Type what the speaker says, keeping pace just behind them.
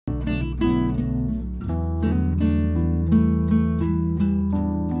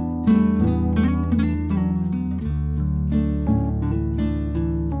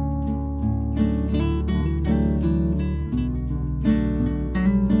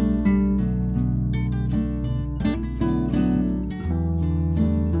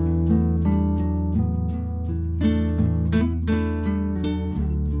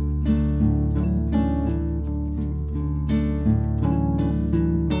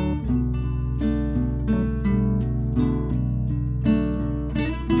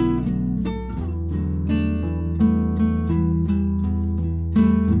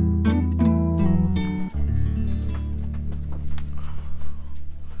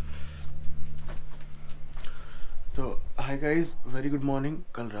तो hi guys, very good morning.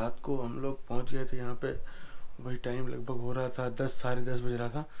 कल रात को हम लोग पहुंच गए थे यहाँ पे। वही टाइम लगभग हो रहा था 10 साढ़े 10 बज रहा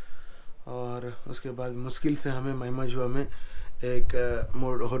था। और उसके बाद मुश्किल से हमें महिमाजुआ में एक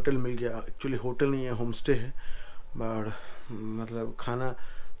होटल मिल गया। एक्चुअली होटल नहीं है, होम स्टे है। बट मतलब खाना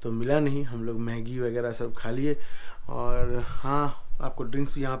तो मिला नहीं। हम लोग मैगी वगैरह सब खा लिए। और हाँ, आपको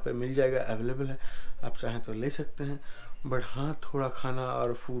ड्रिंक्स यहाँ पे मिल जाएगा, अवेलेबल है, आप चाहें तो ले सकते हैं। बट हाँ, थोड़ा खाना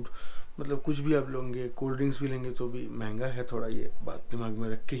और फूड मतलब कुछ भी आप लोगे, कोल्ड ड्रिंक्स भी लेंगे तो भी महंगा है थोड़ा, ये बात दिमाग में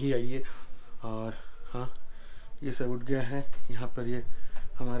रख के ही आइए। और हाँ, ये सब उठ गया है यहाँ पर। ये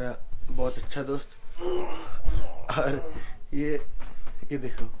हमारा बहुत अच्छा दोस्त। और ये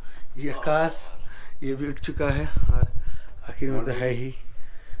देखो, ये आकाश, ये भी उठ चुका है। और आखिर में तो है ही,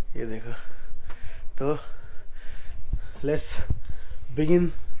 ये देखो। तो let's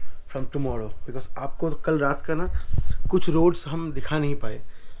begin from tomorrow, because आपको तो कल रात का ना कुछ रोड्स हम दिखा नहीं पाए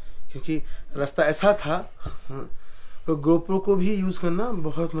क्योंकि रास्ता ऐसा था। तो गोप्रो को भी यूज़ करना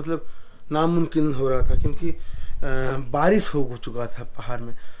बहुत मतलब नामुमकिन हो रहा था क्योंकि बारिश हो चुका था पहाड़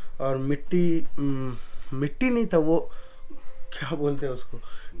में। और मिट्टी नहीं था, वो क्या बोलते हैं उसको,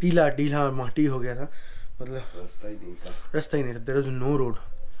 टीला माटी हो गया था। मतलब रास्ता ही नहीं था। There is no road.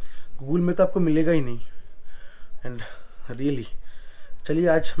 Google में तो आपको मिलेगा ही नहीं। एंड रियली चलिए,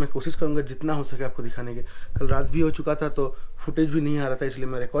 आज मैं कोशिश करूँगा जितना हो सके आपको दिखाने के। कल रात भी हो चुका था तो फुटेज भी नहीं आ रहा था, इसलिए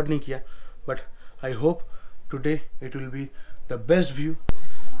मैं रिकॉर्ड नहीं किया। But I hope today it will be the best view.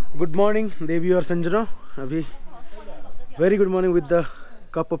 Good morning देवी और संजना। अभी very good morning with the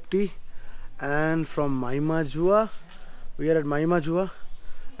cup of T and from माइमाजुआ। We are eight माइमाजुआ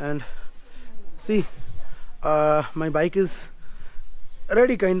and C my bike is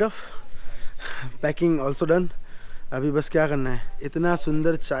ready kind of, packing also done. अभी बस क्या करना है, इतना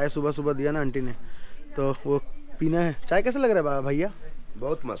सुंदर चाय सुबह सुबह दिया ना आंटी ने, तो वो पीना है। चाय कैसा लग रहा है भैया?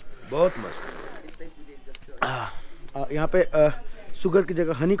 बहुत मस्त, बहुत मस्त। यहाँ पे शुगर की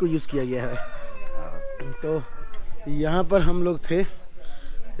जगह हनी को यूज़ किया गया है। तो यहाँ पर हम लोग थे,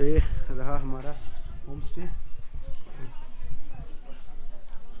 ये रहा हमारा home stay.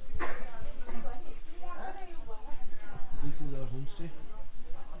 This is our home stay.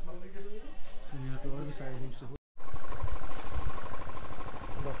 यहाँ पे और भी सारे home stay.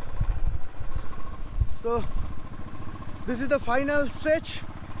 So this is the final stretch।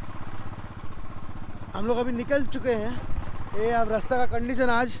 हम लोग अभी निकल चुके हैं। ये अब रास्ता का कंडीशन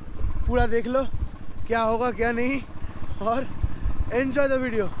आज पूरा देख लो, क्या होगा क्या नहीं, और enjoy the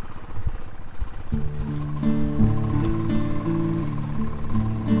video.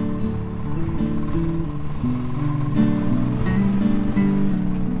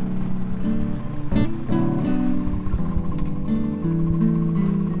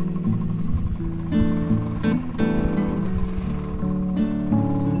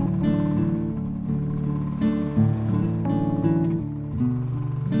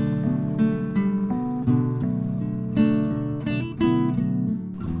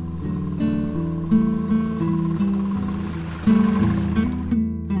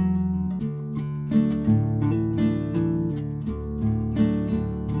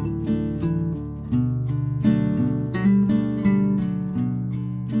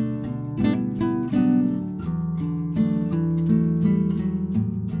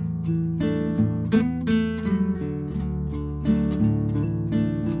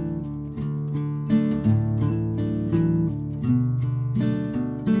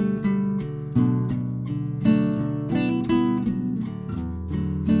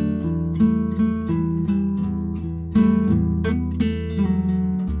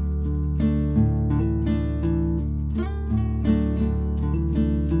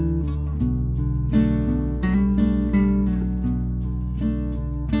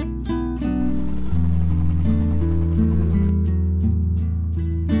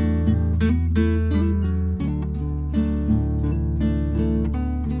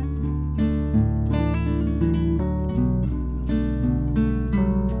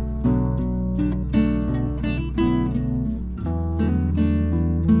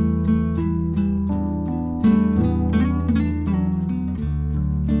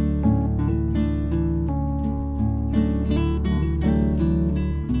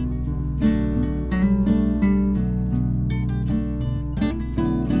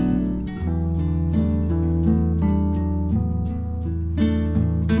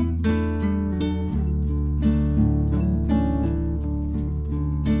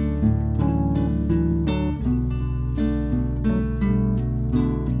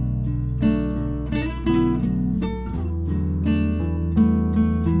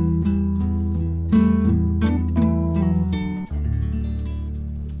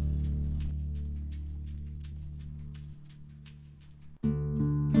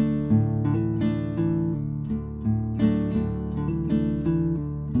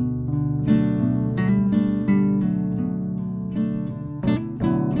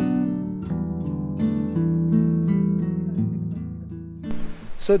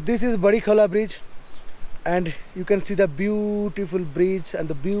 So this is Badi Khala bridge and you can see the beautiful bridge and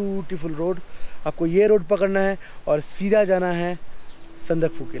the beautiful road. आपको ये रोड पकड़ना है और सीधा जाना है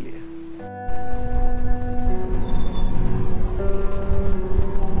संदकफू के लिए.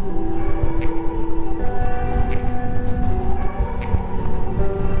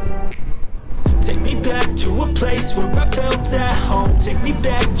 Take me back to a place where I felt at home. Take me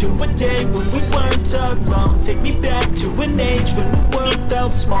back to a day when we weren't alone. Take me back to an age when the world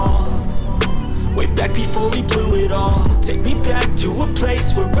felt small. Way back before we blew it all. Take me back to a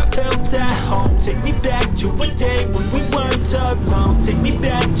place where I felt at home. Take me back to a day when we weren't alone. Take me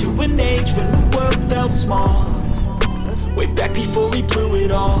back to an age when the world felt small. Way back before we blew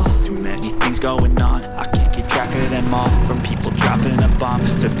it all. Too many things going on, I can't keep track of them all. From people dropping a bomb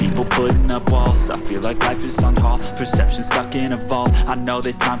to people putting up walls. I feel like life is on hold, perception stuck in a vault. I know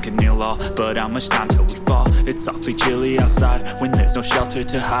that time can heal all, but how much time till we fall? It's awfully chilly outside when there's no shelter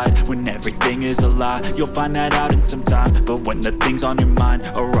to hide. When everything is a lie, you'll find that out in some time. But when the things on your mind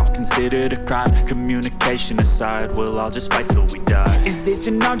are all considered a crime, communication aside, we'll all just fight till we die. Is this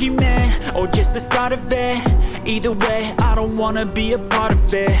an argument or just the start of it? Either way, I don't wanna be a part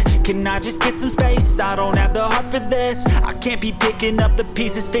of it. Can I just get some space? I don't have the heart for this. I can't be picking up the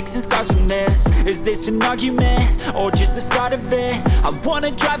pieces, fixing scars from this. Is this an argument or just the start of it? I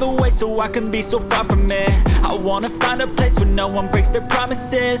wanna drive away so I can be so far from it. I wanna find a place where no one breaks their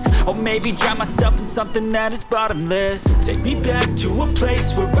promises. Or maybe drown myself in something that is bottomless. Take me back to a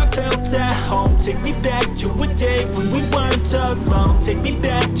place where I felt at home. Take me back to a day when we weren't alone. Take me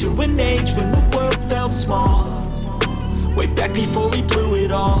back to an age when the world felt small. Way back before we blew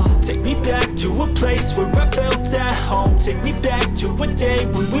it all. Take me back to a place where I felt at home. Take me back to a day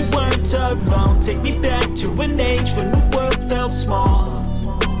when we weren't alone. Take me back to an age when the world felt small.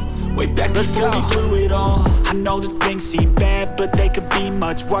 Way back before we blew it all. I know that things seem bad, but they could be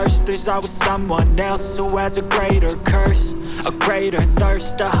much worse. There's always someone else who has a greater curse, a greater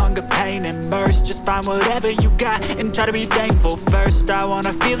thirst, a hunger, pain, and mercy. Just find whatever you got and try to be thankful first. I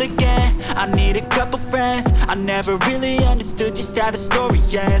wanna feel again, I need a couple friends. I never really understood just how the story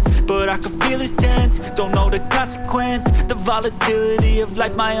ends, but I can feel it's tense, don't know the consequence. The volatility of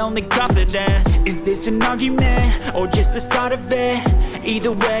life, my only confidence. Is this an argument or just the start of it?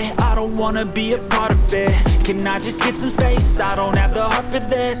 Either way, I don't wanna be a part of it. Can I just get some space? I don't have the heart for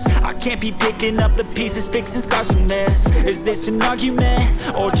this. I can't be picking up the pieces, fixing scars from this. Is this an argument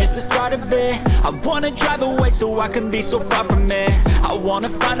or just the start of it? I wanna drive away so I can be so far from it. I wanna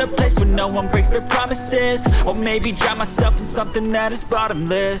find a place where no one breaks their promises. Or maybe drown myself in something that is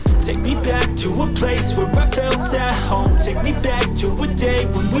bottomless. Take me back to a place where I felt at home. Take me back to a day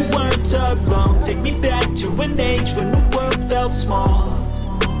when we weren't alone. Take me back to an age when the world felt small.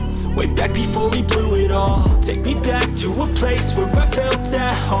 Way back before we blew it all. Take me back to a place where I felt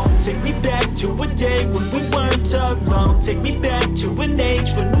at home. Take me back to a day when we weren't alone. Take me back to an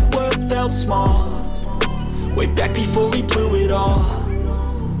age when the world felt small. Way back before we blew it all.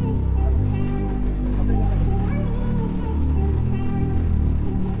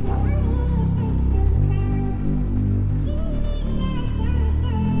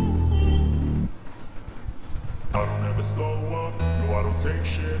 I don't ever slow up, no I don't take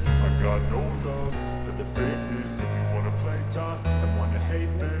shit. I got no love for the fakeness. If you wanna play tough and wanna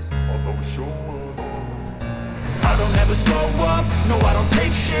hate this, I'll always show up. I don't ever slow up, no I don't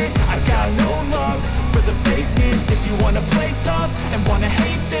take shit. I got no love for the fakeness. If you wanna play tough and wanna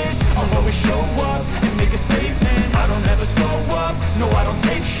hate this, I'll always show up and make a statement. I don't ever slow up, no I don't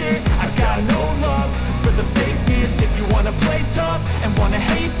take shit. I got no love for the fakeness. If you wanna play tough and wanna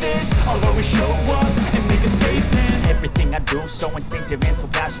hate this, I'll always show up and make a statement. Everything I do so instinctive and so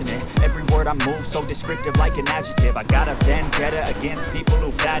passionate. Every word I move so descriptive like an adjective. I got a vendetta against people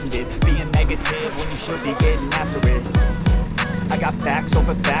who patented being negative when you should be getting after it. I got facts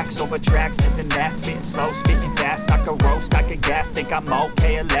over tracks, this and that. Spitting slow, spitting fast, I could roast, I could gas. Think I'm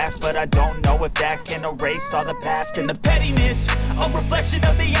okay at last, but I don't know if that can erase all the past. And the pettiness, a reflection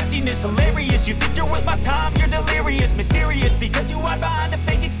of the emptiness. Hilarious, you think you're worth my time, you're delirious. Mysterious, because you hide behind a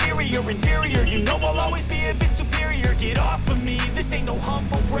fake exterior. Inferior, you know I'll always be a bit superior. Get off of me, this ain't no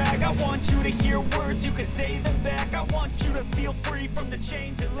humble brag. I want you to hear words, you can say them back. I want you to feel free from the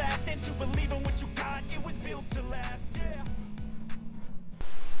chains at last, and to believe in what you got, it was built to last. Yeah.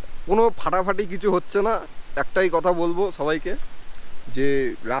 কোনো ফাটাফাটি কিছু হচ্ছে না। একটাই কথা বলবো সবাইকে যে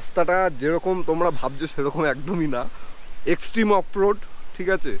রাস্তাটা যেরকম তোমরা ভাবছো সেরকম একদমই না, এক্সট্রিম অফরোড, ঠিক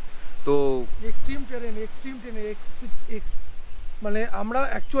আছে? তো এক্সট্রিম টেরেন মানে আমরা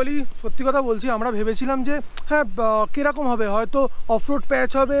অ্যাকচুয়ালি সত্যি কথা বলছি, আমরা ভেবেছিলাম যে হ্যাঁ কীরকম হবে, হয়তো অফরোড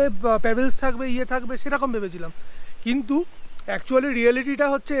প্যাচ হবে, প্যাভেলস থাকবে, ইয়ে থাকবে, সেরকম ভেবেছিলাম। কিন্তু অ্যাকচুয়ালি রিয়েলিটিটা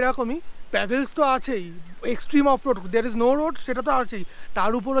হচ্ছে এরকমই, প্যাভেলস তো আছেই, extreme of road, there is no road, সেটা তো আছেই,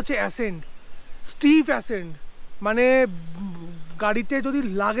 তার উপর হচ্ছে অ্যাসেন্ড, স্টিফ অ্যাসেন্ড, মানে গাড়িতে যদি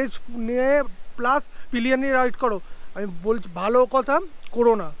লাগেজ নিয়ে প্লাস পিলিয়ন নিয়ে রাইড করো, আমি বলছি ভালো কথা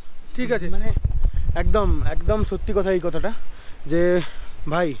করো না, ঠিক আছে? মানে একদম একদম সত্যি কথা এই কথাটা, যে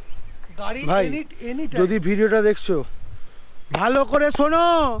ভাই গাড়ি ভাই যদি ভিডিওটা দেখছো ভালো করে শোনো,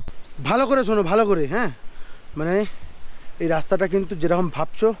 ভালো করে শোনো, ভালো করে, হ্যাঁ, মানে এই রাস্তাটা কিন্তু যেরকম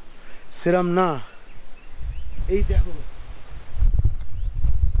ভাবছো সেরকম না। এই দেখো,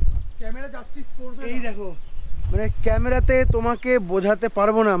 ক্যামেরা জাস্টিস করবে, এই দেখো, মানে ক্যামেরাতে তোমাকে বোঝাতে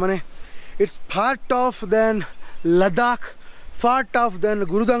পারবো না, মানে it's fur tough then Ladakh, fur tough then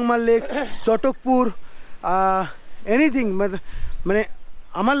গুরুদাংমার lake, Chatakpur, anything. মানে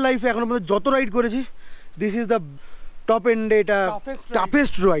আমার লাইফে এখনো পর্যন্ত যত রাইড করেছি, দিস ইজ দ্য টপ এন্ডে, এটা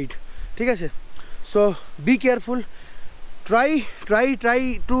টাফেস্ট রাইড, ঠিক আছে? So be careful, try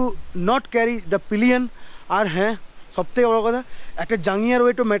to not carry the pillion. আর হ্যাঁ, সবথেকে বড় কথা, একটা জাঙ্গিয়ার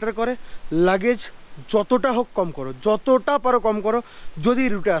ওয়েটও ম্যাটার করে, লাগেজ যতটা হোক কম করো, যতটা পারো কম করো, যদি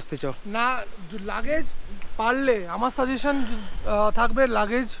রুটে আসতে চাও। না লাগেজ পারলে আমার সাজেশন থাকবে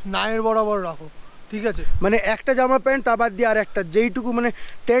লাগেজ নায়ের বরাবর রাখো, ঠিক আছে? মানে একটা জামা প্যান্ট তা বাদ দিয়ে আর একটা, যেইটুকু মানে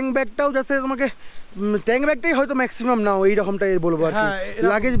ট্যাঙ্ক ব্যাগটাও যাতে তোমাকে, ট্যাঙ্ক ব্যাগটাই হয়তো ম্যাক্সিমাম নাও, এইরকমটাই বলবো আর কি।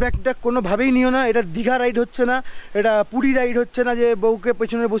 লাগেজ ব্যাগটা কোনোভাবেই নিও না, এটা দীঘা রাইড হচ্ছে না, এটা পুরী রাইড হচ্ছে না যে বউকে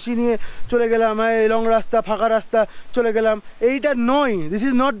পেছনে বসিয়ে নিয়ে চলে গেলাম, লং রাস্তা, ফাঁকা রাস্তা চলে গেলাম, এইটা নয়, this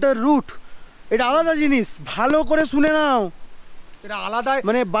is not the root, এটা আলাদা জিনিস, ভালো করে শুনে নাও, এটা আলাদা,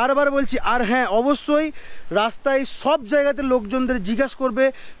 মানে বারবার বলছি। আর হ্যাঁ, অবশ্যই রাস্তায় সব জায়গাতে লোকজনদের জিজ্ঞাসা করবে,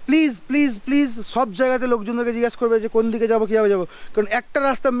 প্লিজ প্লিজ প্লিজ, সব জায়গাতে লোকজনদেরকে জিজ্ঞাসা করবে যে কোন দিকে যাবো, কীভাবে যাবো, কারণ একটা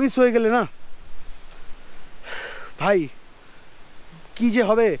রাস্তা মিস হয়ে গেলে না ভাই কি যে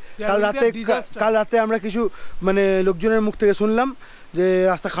হবে। কাল রাতে আমরা কিছু মানে লোকজনের মুখ থেকে শুনলাম যে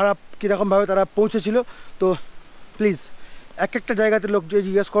রাস্তা খারাপ, কীরকমভাবে তারা পৌঁছেছিল। তো প্লিজ এক একটা জায়গাতে লোক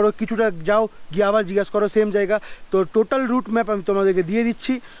জিজ্ঞেস করো, কিছুটা যাও গিয়ে আবার জিজ্ঞেস করো সেম জায়গা। তো টোটাল রুট ম্যাপ আমি তোমাদেরকে দিয়ে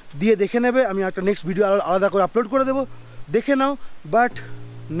দিচ্ছি, দিয়ে দেখে নেবে, আমি একটা নেক্সট ভিডিও আলাদা করে আপলোড করে দেবো, দেখে নাও। But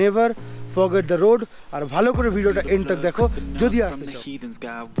never forget the road, আর ভালো করে ভিডিওটা এন্ড তক দেখো যদি আসতে চাও। Heathens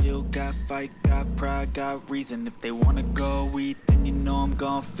got will, got fight, got pride, got reason. If they wanna go eat, then you know I'm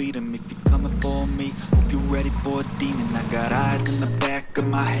gon' feed them. If you're coming for me, hope you're ready for a demon. I got eyes in the back of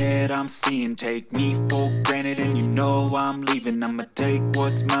my head, I'm seeing. Take me for granted and you know I'm leaving. I'ma take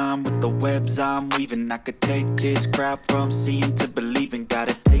what's mine with the webs I'm weaving. I could take this crowd from seeing to believing. Got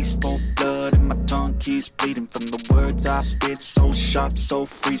a taste for blood and my tongue keeps bleeding from the words I spit, so sharp, so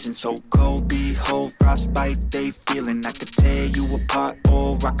freezing, so cold. Behold, frostbite they feeling. I could tear you apart or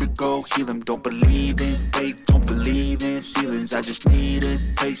I could go heal them. Don't believe in fate, don't believe in ceilings. I just need a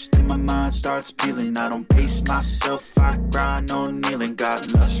taste and my mind starts peeling. I don't pace myself, I grind on kneeling. Got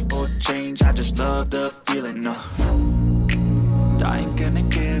lust for change, I just love the feeling. I ain't gonna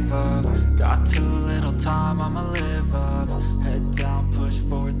give up. Got too little time, I'ma live up. Head down, push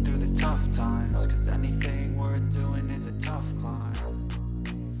forward through the tough times. Cause anything worth doing is a tough climb.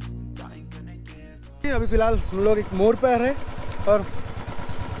 अभी फ़िलहाल हम लोग एक मोड़ पर हैं और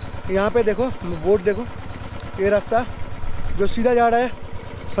यहाँ पे देखो बोर्ड, देखो ये रास्ता जो सीधा जा रहा है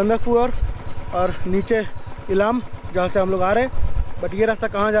संदकफू और नीचे इलाम, जहाँ से हम लोग आ रहे हैं। बट ये रास्ता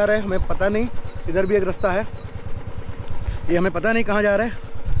कहाँ जा रहा है हमें पता नहीं। इधर भी एक रास्ता है, ये हमें पता नहीं कहाँ जा रहा है।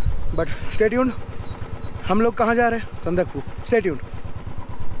 बट स्टे ट्यून्ड, हम लोग कहाँ जा रहे हैं? Sandakphu. Stay tuned.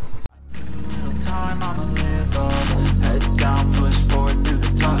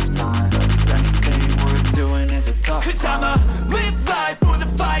 Cause I'ma live life for the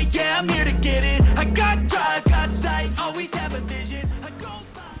fight, yeah, I'm here to get it. I got drive, got sight, always have a vision. I go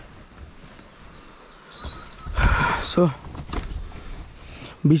by. So,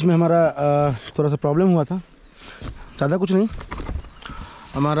 बीच में हमारा थोड़ा सा प्रॉब्लम हुआ था, ज़्यादा कुछ नहीं।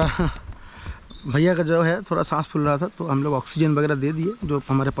 हमारा भैया का जो है थोड़ा सांस फूल रहा था, तो हम लोग ऑक्सीजन वगैरह दे दिए जो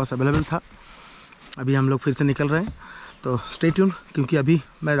हमारे पास अवेलेबल था। अभी हम लोग फिर से निकल रहे हैं, तो स्टे ट्यून्ड, क्योंकि अभी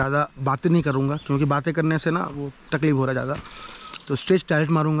मैं ज़्यादा बातें नहीं करूँगा, क्योंकि बातें करने से ना वो तकलीफ़ हो रहा है ज़्यादा। तो स्ट्रेच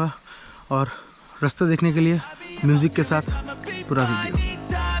डायरेक्ट मारूँगा और रास्ता देखने के लिए म्यूज़िक के साथ पूरा video.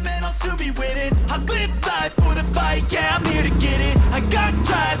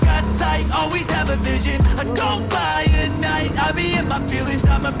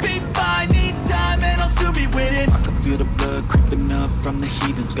 Feel the blood creeping up from the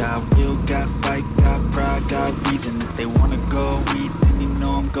heathens. Got will, got fight, got pride, got reason. If they wanna go eat, then you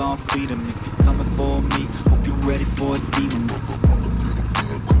know I'm gon' feed them. If you're coming for me, hope you're ready for a demon. I can feel the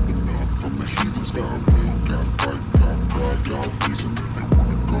blood creeping up from the heathens. Got will, got fight, got pride, got reason. If they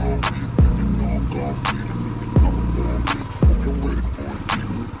wanna go eat, then you know I'm gon' feed them. If you're coming for me, hope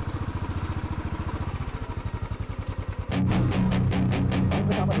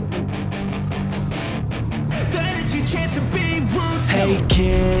Hey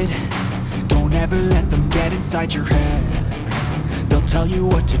kid, don't ever let them get inside your head. They'll tell you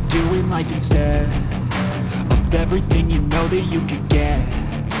what to do in life instead of everything you know that you could get.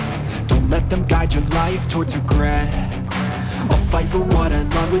 Don't let them guide your life towards regret. I'll fight for what I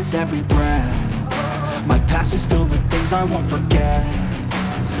love with every breath. My past is filled with things I won't forget.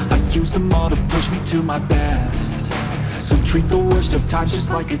 I use them all to push me to my best. So treat the worst of times just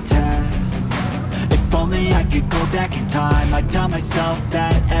like a test. If only I could go back in time, I'd tell myself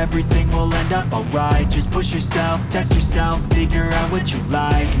that everything will end up alright. Just push yourself, test yourself, figure out what you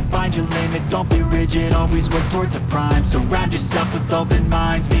like, and find your limits, don't be rigid, always work towards a prime. Surround yourself with open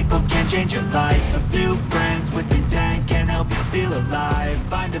minds, people can change your life. A few friends with intent can help you feel alive.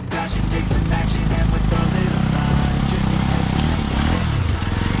 Find a passion, take some action, and with a little time, just be patient.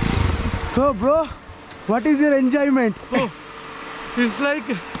 So bro, what is your enjoyment? Oh, it's like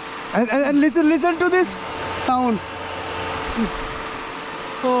And listen to this sound.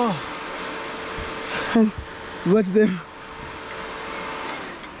 oh, And watch them.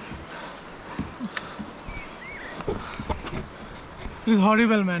 it is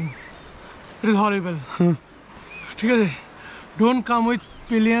horrible, man. It is horrible. ठीक है? Don't come with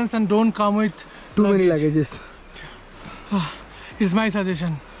pillions and don't come with Too many luggages. It's my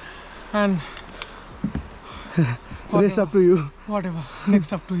suggestion. And Rest up to you. whatever.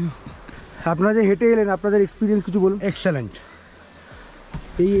 Next up to you. আপনারা যে হেঁটে এলেন আপনাদের experience কিছু বলুন। Excellent.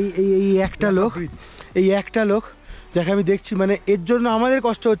 এই একটা লোক যাকে আমি দেখছি, মানে এর জন্য আমাদের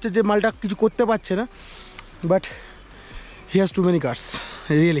কষ্ট হচ্ছে যে মালটা কিছু করতে পারছে না, but he has to many curse,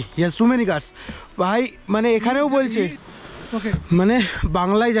 really he has to many curse ভাই। মানে এখানেও বলছে Okay. মানে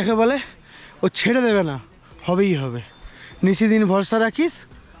বাংলায় যাকে বলে ও ছেড়ে দেবে না, হবেই হবে, নিশিদিন ভরসা রাখিস,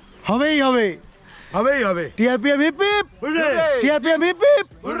 হবেই হবে, হবেই হবে। টিআরপিএম hip hip, hurray! টিআরপিएम hip hip,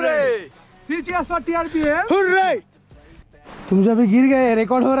 hurray! Cheers for TRPM. Hurray! तुम जब गिर गए,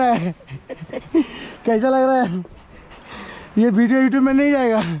 रिकॉर्ड हो रहा है, कैसा लग रहा है? ये वीडियो यूट्यूब में नहीं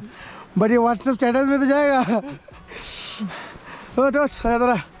जाएगा, बट ये व्हाट्सएप स्टेटस में तो जाएगा। ओट ओट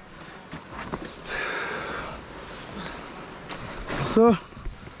सारा सो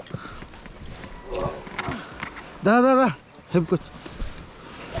दादा हेल्प कुछ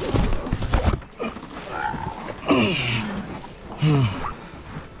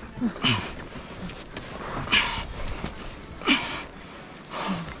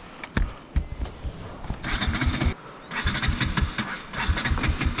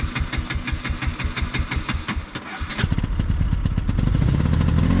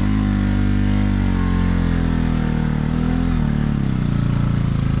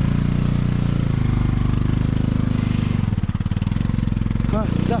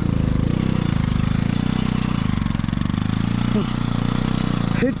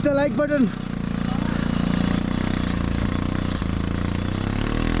hit the like button.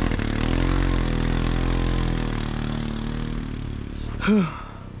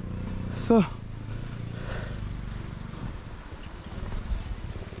 So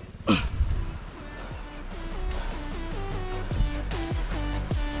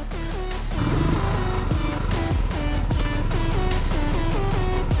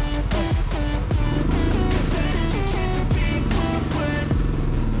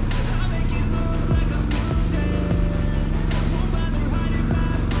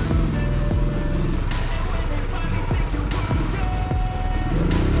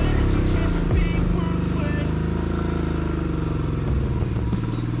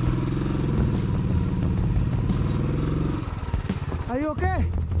are you okay?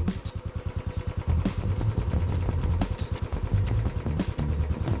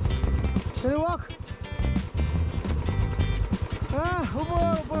 Can you walk?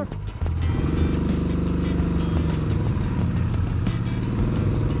 Over.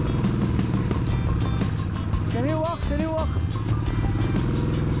 Can you walk?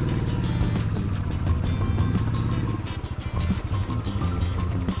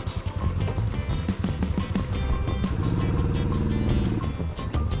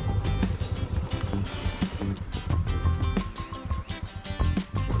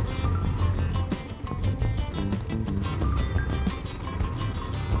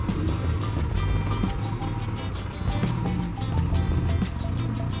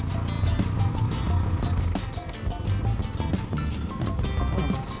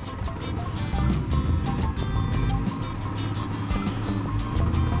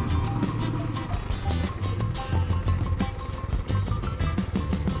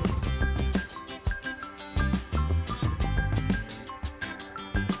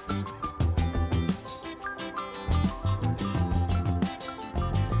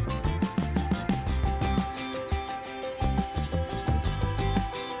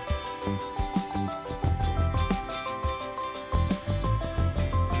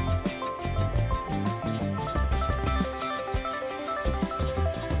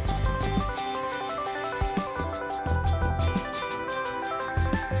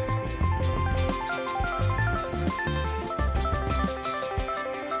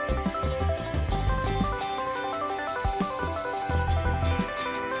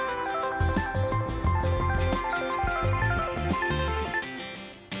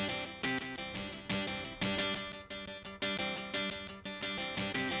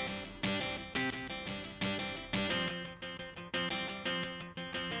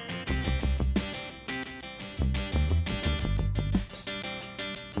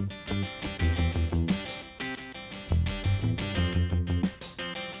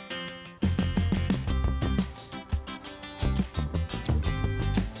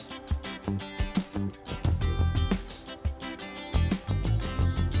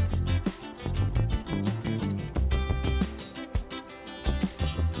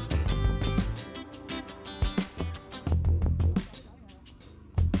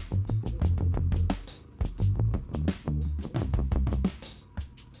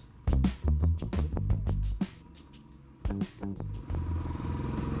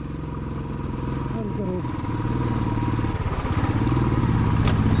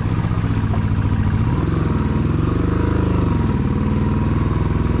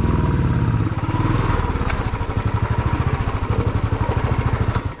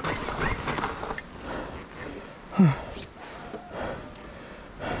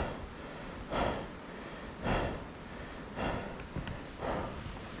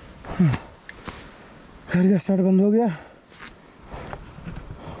 गाड़ी का स्टार्ट बंद हो गया।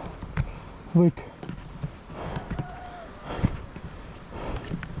 वेट,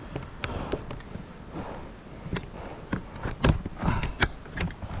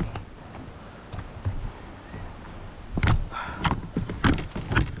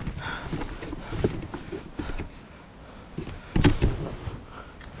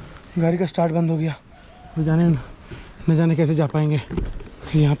 गाड़ी का स्टार्ट बंद हो गया। न जाने कैसे जा पाएंगे।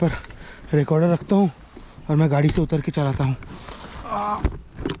 यहाँ पर रिकॉर्डर रखता हूँ और मैं गाड़ी से उतर के चलाता हूँ।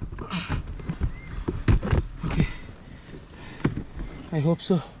 Okay, I hope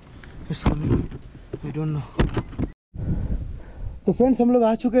so it's coming, I don't know. तो फ्रेंड्स, हम लोग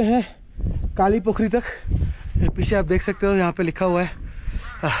आ चुके हैं काली पोखरी तक। पीछे आप देख सकते हो, यहाँ पे लिखा हुआ है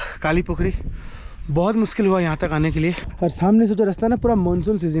काली पोखरी। बहुत मुश्किल हुआ यहाँ तक आने के लिए। और सामने से जो रास्ता है ना, पूरा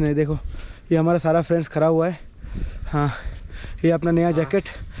मानसून सीजन है। देखो, ये हमारा सारा फ्रेंड्स खड़ा हुआ है। हाँ, ये अपना नया जैकेट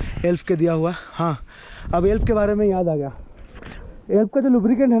एल्फ के दिया हुआ। हाँ, अब एल्फ के बारे में याद आ गया। एल्फ का जो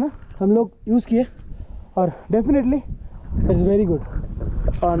लुब्रिकेंट है ना, हम लोग यूज़ किए और डेफिनेटली इट्स वेरी गुड।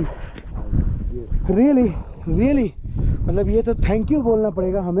 और रियली मतलब ये तो थैंक यू बोलना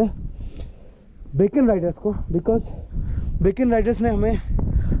पड़ेगा हमें बेकन राइडर्स को, बिकॉज बेकन राइडर्स ने हमें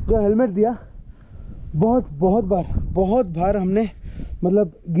जो हेलमेट दिया, बहुत बार हमने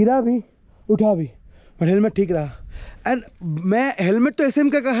मतलब गिरा भी उठा भी, बट हेलमेट ठीक रहा। एंड मैं हेलमेट तो एसएम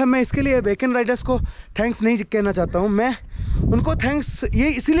का कहा, मैं इसके लिए बेकन राइडर्स को थैंक्स नहीं कहना चाहता हूँ। मैं उनको थैंक्स ये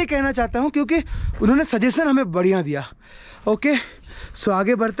इसीलिए कहना चाहता हूँ क्योंकि उन्होंने सजेशन हमें बढ़िया दिया। ओके, सो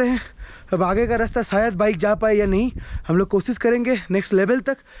आगे बढ़ते हैं। अब आगे का रास्ता शायद बाइक जा पाए या नहीं, हम लोग कोशिश करेंगे नेक्स्ट लेवल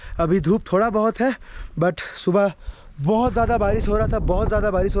तक। अभी धूप थोड़ा बहुत है, बट सुबह बहुत ज़्यादा बारिश हो रहा था।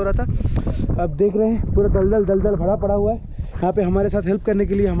 अब देख रहे हैं पूरा दलदल भरा पड़ा हुआ है। यहाँ पे हमारे साथ हेल्प करने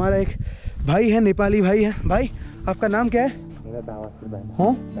के लिए हमारा एक भाई है, नेपाली भाई है। भाई, आपका नाम क्या है? मेरा दावा सिरपा।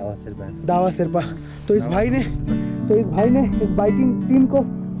 हाँ, दावा सिरपा। तो इस भाई ने इस बाइकिंग टीम को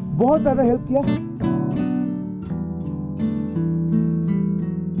बहुत ज़्यादा हेल्प किया।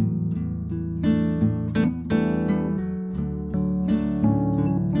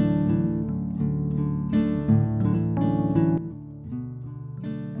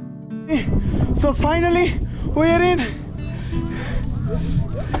 So finally we are in.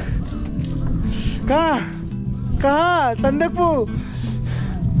 कहाँ? संदकफू।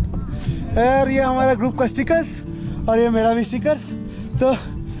 और ये हमारा ग्रुप का स्टिकर्स और ये मेरा भी स्टिकर्स। तो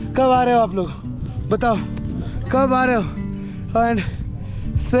कब आ रहे हो आप लोग? बताओ कब आ रहे हो? एंड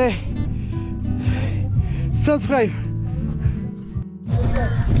से subscribe.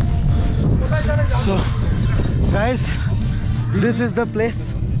 So guys, this is the place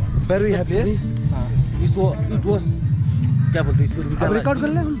where we have to be. It was क्या बोलते हैं इसको? अब रिकॉर्ड कर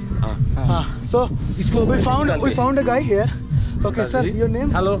ले हम। हाँ, so we found a guy here. Okay, sir, your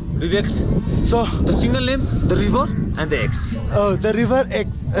name? Hello, Vivex. So The single name, the river and the X. oh, the river X.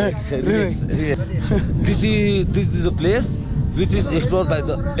 Vivex. This is the place which is explored by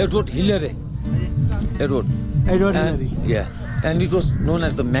the Edward Hillary. Edward Hillary. Yeah, and it was known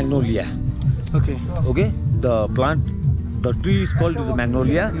as the magnolia. Okay. Okay, the plant, the tree is called the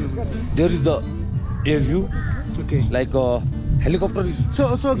magnolia. There is the air view, Okay. like a helicopter is.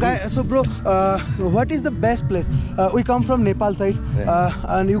 So bro, what is the best place? We come from Nepal side,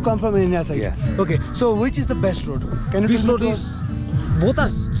 and you come from India side. Yeah. Okay. So which is the best road? Can you This tell me road is, both are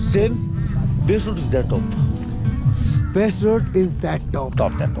same. Best road is that top. best road is that top.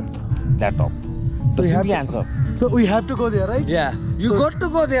 That top. The we have simple to- answer. So we have to go there, right? Yeah, you So- got to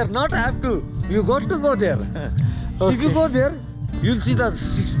go there, not have to. You got to go there. If you Okay. go there, you'll see the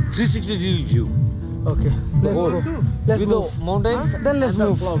 360 view. Okay. Let's whole- go. Let's with move. the mountains. Then let's and the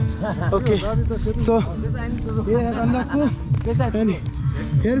move. clouds. Okay. So here is Sandakphu, and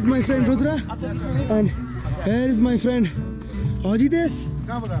here is my friend Rudra, and here is my friend Ajitesh,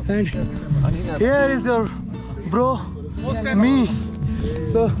 and here is your bro, me.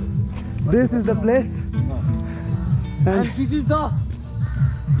 So this is the place, And and this is the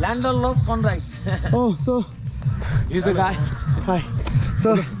landlord of sunrise. oh, so He's the guy. hi.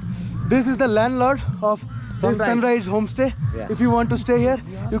 So this is the landlord of this Sunrise Homestay. Yeah. If you want to stay here,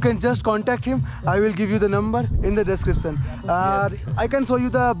 you can just contact him. I will give you the number in the description. I can show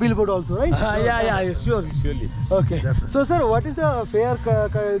you the billboard also, right? Yeah, surely. Okay. So sir, what is the fare?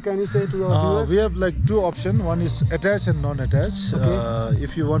 Can you say to the viewer? We have like two options. One is attached and non-attached. Okay.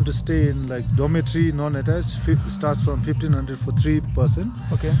 If you want to stay in like dormitory, non-attached, starts from 1,500 for 3 person.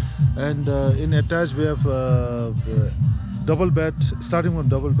 Okay. And in attached we have double bed. Starting from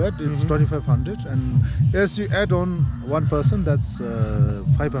double bed is 2,500, and as you add on one person, that's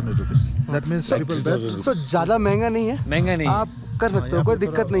 500 rupees. That means triple bed. So ज़्यादा महंगा नहीं है. महंगा नहीं. आप कर सकते हो, कोई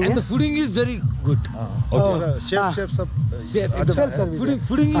दिक्कत नहीं And the है। fooding is very good. Chef सब Chef,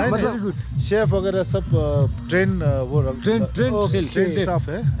 fooding is very good. Chef वगैरह सब ट्रेन वो Train ट्रेन स्टाफ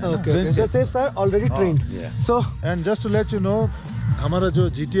है। Okay, so chefs are already trained. So and just to let you know हमारा जो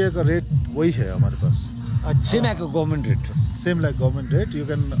GTA का rate वही है हमारे पास, Same like a government rate. Same like government rate, you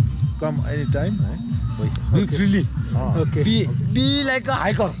can come any time है वही। Be freely. okay. Be like a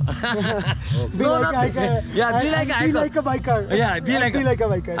hiker. Be No, like not- a hiker. Yeah, be like a Be hiker. like a biker. Yeah, be like a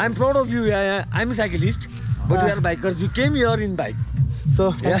biker. I'm proud of you. Yeah, I'm a cyclist, but we are bikers. We came here in bike.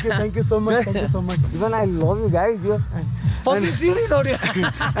 So thank you so much. Thank you so much. Even I love you guys. You're fucking serious out here.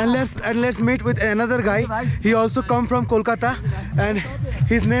 And let's meet with another guy. He also come from Kolkata, and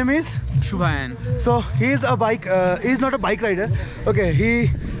his name is Shubhan. So he's a bike. He's not a bike rider. Okay, he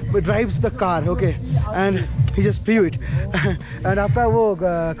drives the car. Okay, and he just flew it. And आपका वो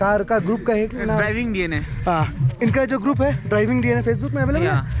car का group का है क्या नाम? Driving DNA. हाँ, इनका जो ग्रुप है ड्राइविंग डीएनए फेसबुक में अवेलेबल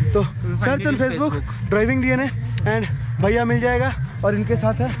है, तो search on Facebook driving DNA and भैया मिल जाएगा। और इनके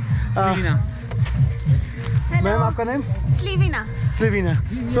साथ है मैम, आपका name? स्लीविना।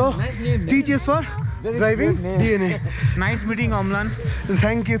 So teachers for driving DNA. Nice meeting, Amlan.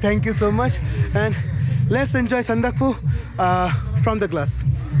 Thank you so much, and let's enjoy Sandakphu from the class.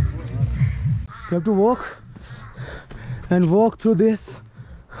 You have to walk through this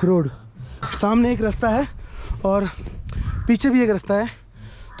road. सामने एक रास्ता है और पीछे भी एक रास्ता है,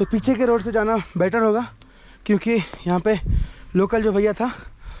 तो पीछे के रोड से जाना बेटर होगा, क्योंकि यहाँ पे लोकल जो भैया था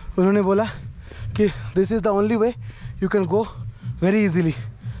उन्होंने बोला कि this is the only way you can go very easily.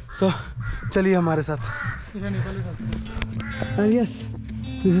 सो चलिए हमारे साथ। And yes,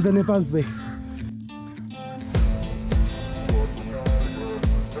 this is the Nepal's way.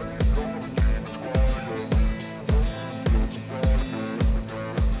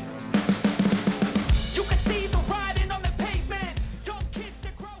 You can see the riding on the pavement. Young kids,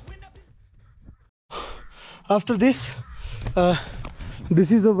 they're growing up. After this,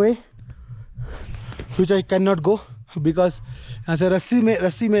 this is a way which I cannot go because यहाँ से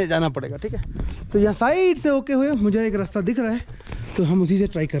रस्सी में जाना पड़ेगा, ठीक है। तो यहाँ साइड से होके हुए मुझे एक रास्ता दिख रहा है, तो हम उसी से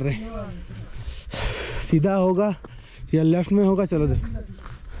ट्राई कर रहे हैं। सीधा होगा या लेफ्ट में होगा, चलो देख।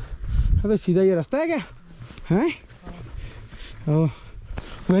 अबे सीधा ये रास्ता है क्या? हैं? Oh,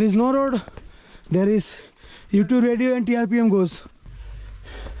 there is no road. There is YouTube radio and TRPM goes.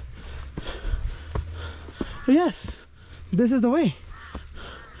 Yes, this is the way.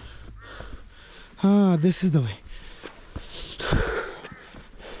 This is the way.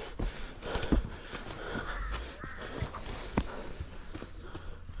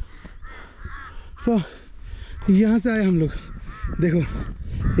 So, यहाँ से आए हम लोग, देखो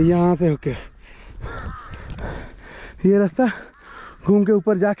यहाँ से होके ये रास्ता घूम के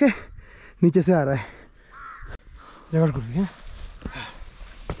ऊपर जाके नीचे से आ रहा है। जगह खुल गई है।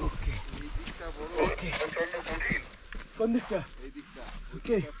 ओके ओके कौन दिखता?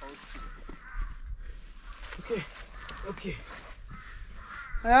 Okay okay okay.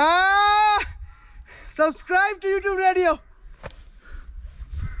 Subscribe to YouTube Radio.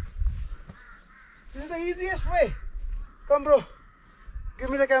 This is the easiest way. Come, bro. Give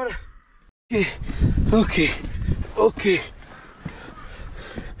me the camera. Okay, okay, okay,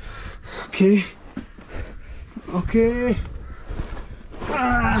 okay, okay.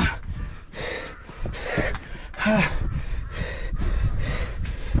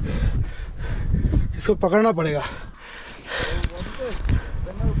 इसको पकड़ना पड़ेगा।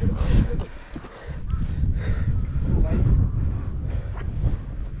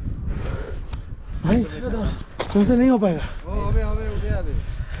 भाई तुमसे नहीं हो पाएगा।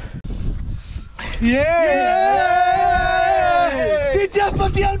 Teachers for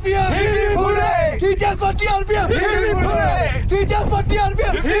TRPM! Teachers for TRPM! Teachers for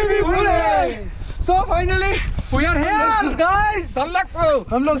TRPM! So finally we are here, guys. Sandakphu.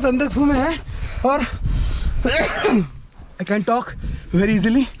 हम लोग संदकफू में हैं और I can talk very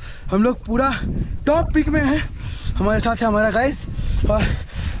easily. हम लोग पूरा टॉप पिक में हैं। हमारे साथ है हमारा गाइस और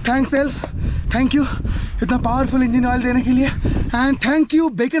थैंक्स सेल्फ, थैंक यू इतना पावरफुल इंजन ऑयल देने के लिए, and thank you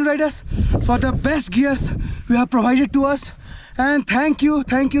bacon Riders for the best gears you have provided to us, and thank you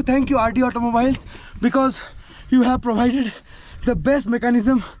RT automobiles because you have provided the best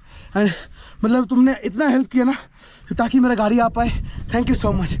mechanism, and मतलब तुमने इतना help किया ना ताकि मेरा गाड़ी आ पाए। Thank you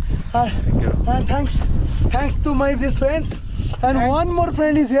so much, and thanks to my this friends, and one more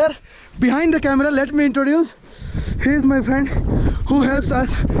friend is here behind the camera. Let me introduce. He is my friend who helps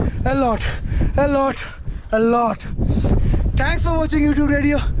us a lot. Thanks for watching YouTube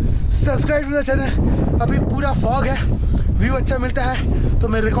Radio. Subscribe to the channel. अभी पूरा fog है, view अच्छा मिलता है तो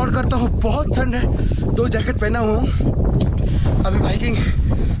मैं record करता हूँ। बहुत ठंड है, 2 जैकेट पहना हुआ हूँ। अभी बाइकिंग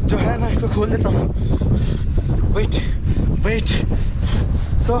जो है ना इसको खोल देता हूँ. वेट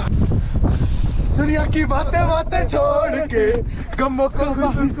सो दुनिया की बातें छोड़ के गमों को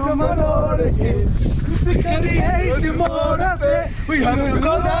मरोड़ के करिए इस मोड़ पे. We have to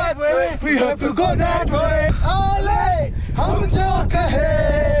go that way, we have to go that way. आले हम जो कहे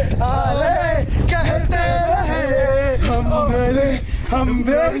आले कहते रहे हम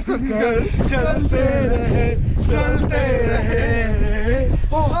बेफिक्र चलते रहे.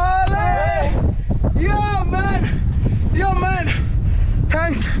 आले yo man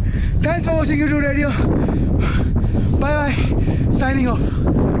thanks for watching YouTube radio. Bye signing off.